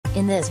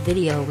In this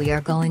video we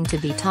are going to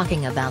be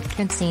talking about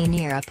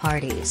quinceañera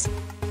parties.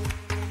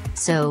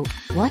 So,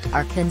 what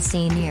are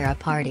quinceañera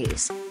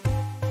parties?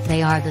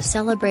 They are the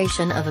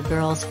celebration of a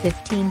girl's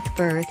 15th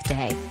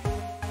birthday.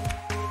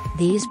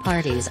 These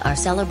parties are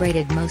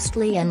celebrated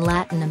mostly in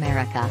Latin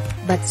America,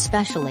 but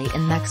especially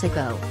in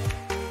Mexico.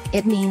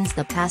 It means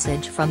the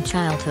passage from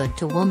childhood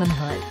to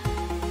womanhood.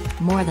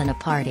 More than a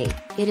party,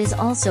 it is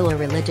also a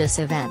religious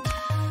event.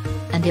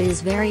 And it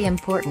is very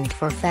important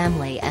for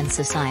family and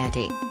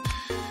society.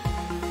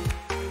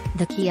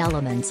 The key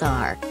elements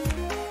are: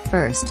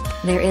 first,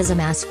 there is a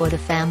mass for the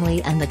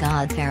family and the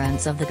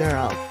godparents of the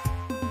girl.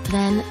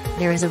 Then,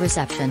 there is a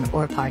reception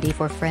or party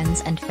for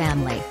friends and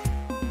family.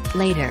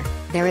 Later,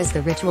 there is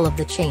the ritual of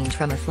the change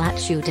from a flat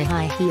shoe to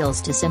high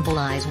heels to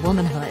symbolize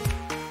womanhood.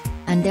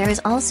 And there is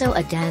also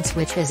a dance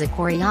which is a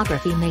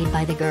choreography made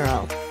by the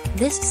girl.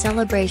 This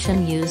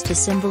celebration used to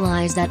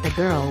symbolize that the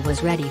girl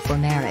was ready for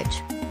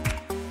marriage.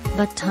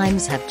 But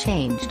times have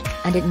changed,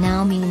 and it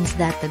now means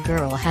that the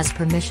girl has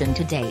permission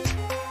to date.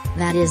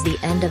 That is the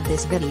end of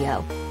this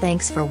video.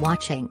 Thanks for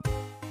watching.